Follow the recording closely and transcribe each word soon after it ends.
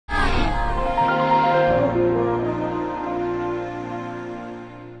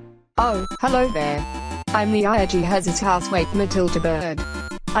Oh, hello there. I'm Nyíregyháza's housemate Matilda bird.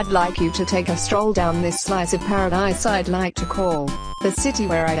 I'd like you to take a stroll down this slice of paradise I'd like to call the city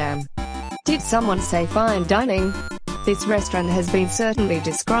where I am. Did someone say fine dining? This restaurant has been certainly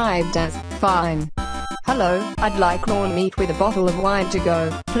described as fine. Hello, I'd like corned meat with a bottle of wine to go,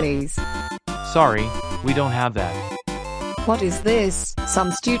 please. Sorry, we don't have that. What is this,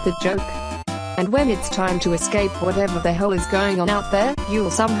 some stupid joke? And when it's time to escape whatever the hell is going on out there,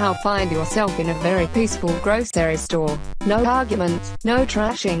 you'll somehow find yourself in a very peaceful grocery store. No argument, no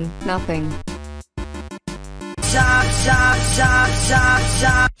trashing, nothing.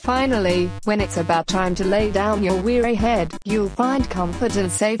 Finally, when it's about time to lay down your weary head, you'll find comfort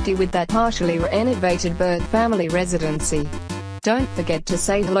and safety with that partially renovated bird family residency. Don't forget to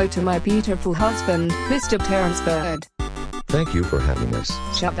say hello to my beautiful husband, Mr. Terence Bird. Thank you for having us.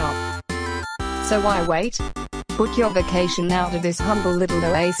 Shut up. So why wait? Book your vacation now to this humble little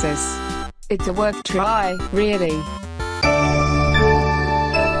oasis. It's a worth try, really.